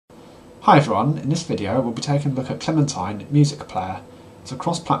Hi everyone, in this video we'll be taking a look at Clementine Music Player. It's a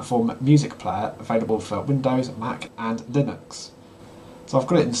cross-platform music player available for Windows, Mac and Linux. So I've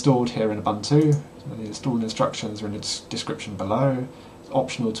got it installed here in Ubuntu. The installing instructions are in the description below. It's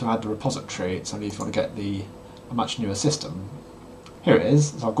optional to add the repository, it's only if you want to get a much newer system. Here it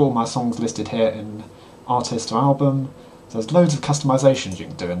is, so I've got all my songs listed here in artist to album. So there's loads of customisations you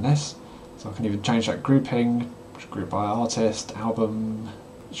can do in this. So I can even change that grouping, group by artist, album,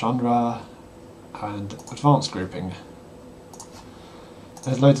 genre and advanced grouping.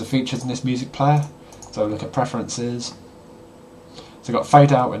 There's loads of features in this music player, so look at preferences. So you've got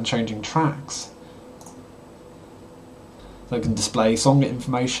fade out when changing tracks, so it can display song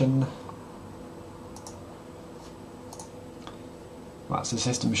information. That's the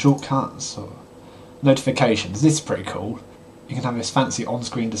system shortcuts or notifications. This is pretty cool. You can have this fancy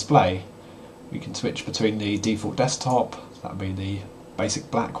on-screen display. You can switch between the default desktop, so that would be the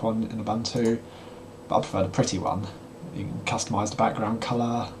basic black one in Ubuntu, but I prefer the pretty one. You can customise the background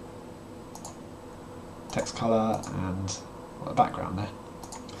colour, text colour and the background there.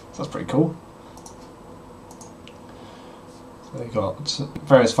 So that's pretty cool. So you've got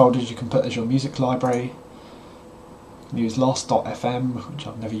various folders you can put as your music library. You can use lost.fm, which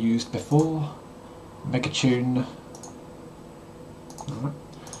I've never used before, Megatune,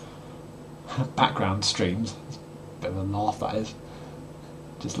 background streams, it's a bit of a laugh that is.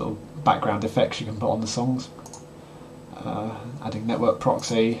 Just little background effects you can put on the songs, adding network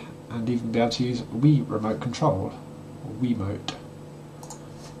proxy, and even be able to use Wii remote control, or Wiimote.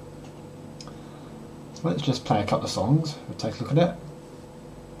 So let's just play a couple of songs, we'll take a look at it.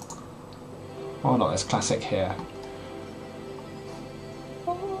 Why not this classic here?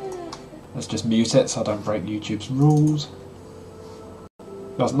 Let's just mute it so I don't break YouTube's rules.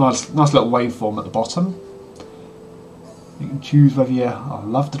 Got a nice little waveform at the bottom. You can choose whether you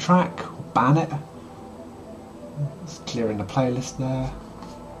love the track or ban it. It's clearing the playlist there.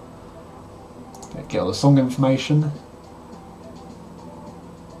 Get all the song information.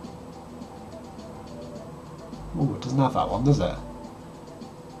 Oh, it doesn't have that one, does it?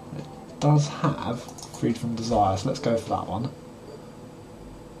 It does have Freed from Desire, so let's go for that one.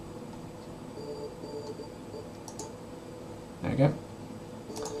 There we go.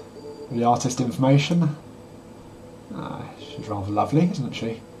 The artist information. She's rather lovely, isn't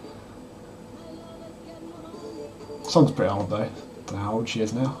she? The song's pretty old though. Don't know how old she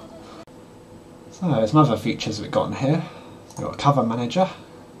is now. So there's some other features we've got in here. We've got a cover manager.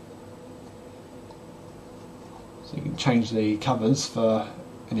 So you can change the covers for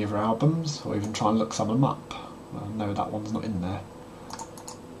any of your albums, or even try and look some of them up. Well, no, that one's not in there.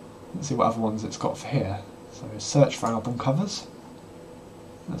 Let's see what other ones it's got for here. So search for album covers.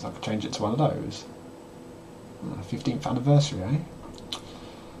 So I could change it to one of those. 15th anniversary, eh?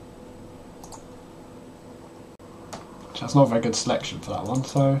 That's not a very good selection for that one,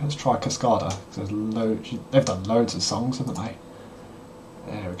 so let's try Cascada. They've done loads of songs, haven't they?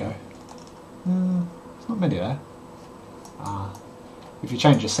 There we go. There's not many there. If you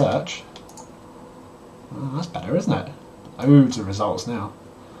change your search, that's better, isn't it? Loads of results now.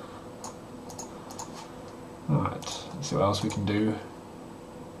 Alright, let's see what else we can do.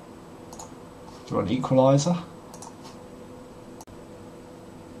 Do an equaliser.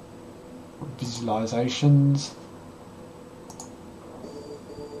 Visualisations.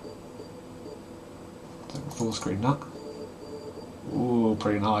 Full screen that. Ooh,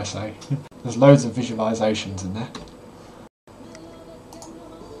 pretty nice, eh? There's loads of visualisations in there.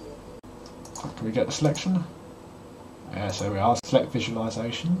 Can we get the selection? Yeah, so we are. Select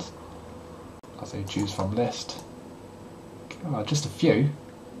visualisations. I say choose from list. Oh, just a few.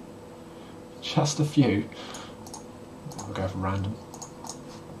 Just a few. We'll go for random.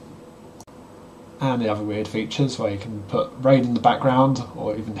 And the other weird features where you can put rain in the background,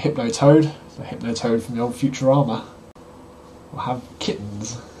 or even Hypnotoad, the Hypnotoad from the old Futurama. Or have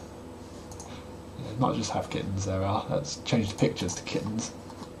kittens. Yeah, not just have kittens, there we are. Let's change the pictures to kittens.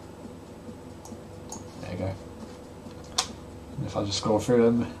 There you go. And if I just scroll through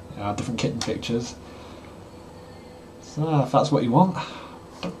them, different kitten pictures. So if that's what you want. I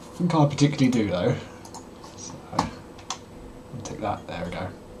don't think I particularly do though. So I'll take that, there we go.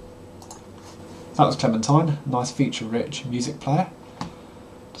 That was Clementine, nice feature-rich music player.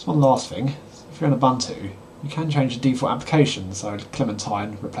 Just one last thing, if you're in Ubuntu, you can change the default application, so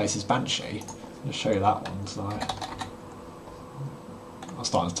Clementine replaces Banshee. I'll just show you that one. So I'll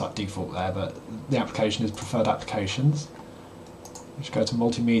start to type default there, but the application is preferred applications. Just go to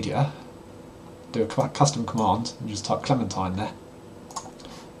multimedia, do a custom command, and just type Clementine there.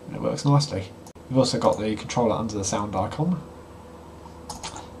 And it works nicely. We've also got the controller under the sound icon.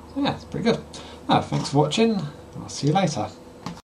 So yeah, it's pretty good. Thanks for watching. I'll see you later.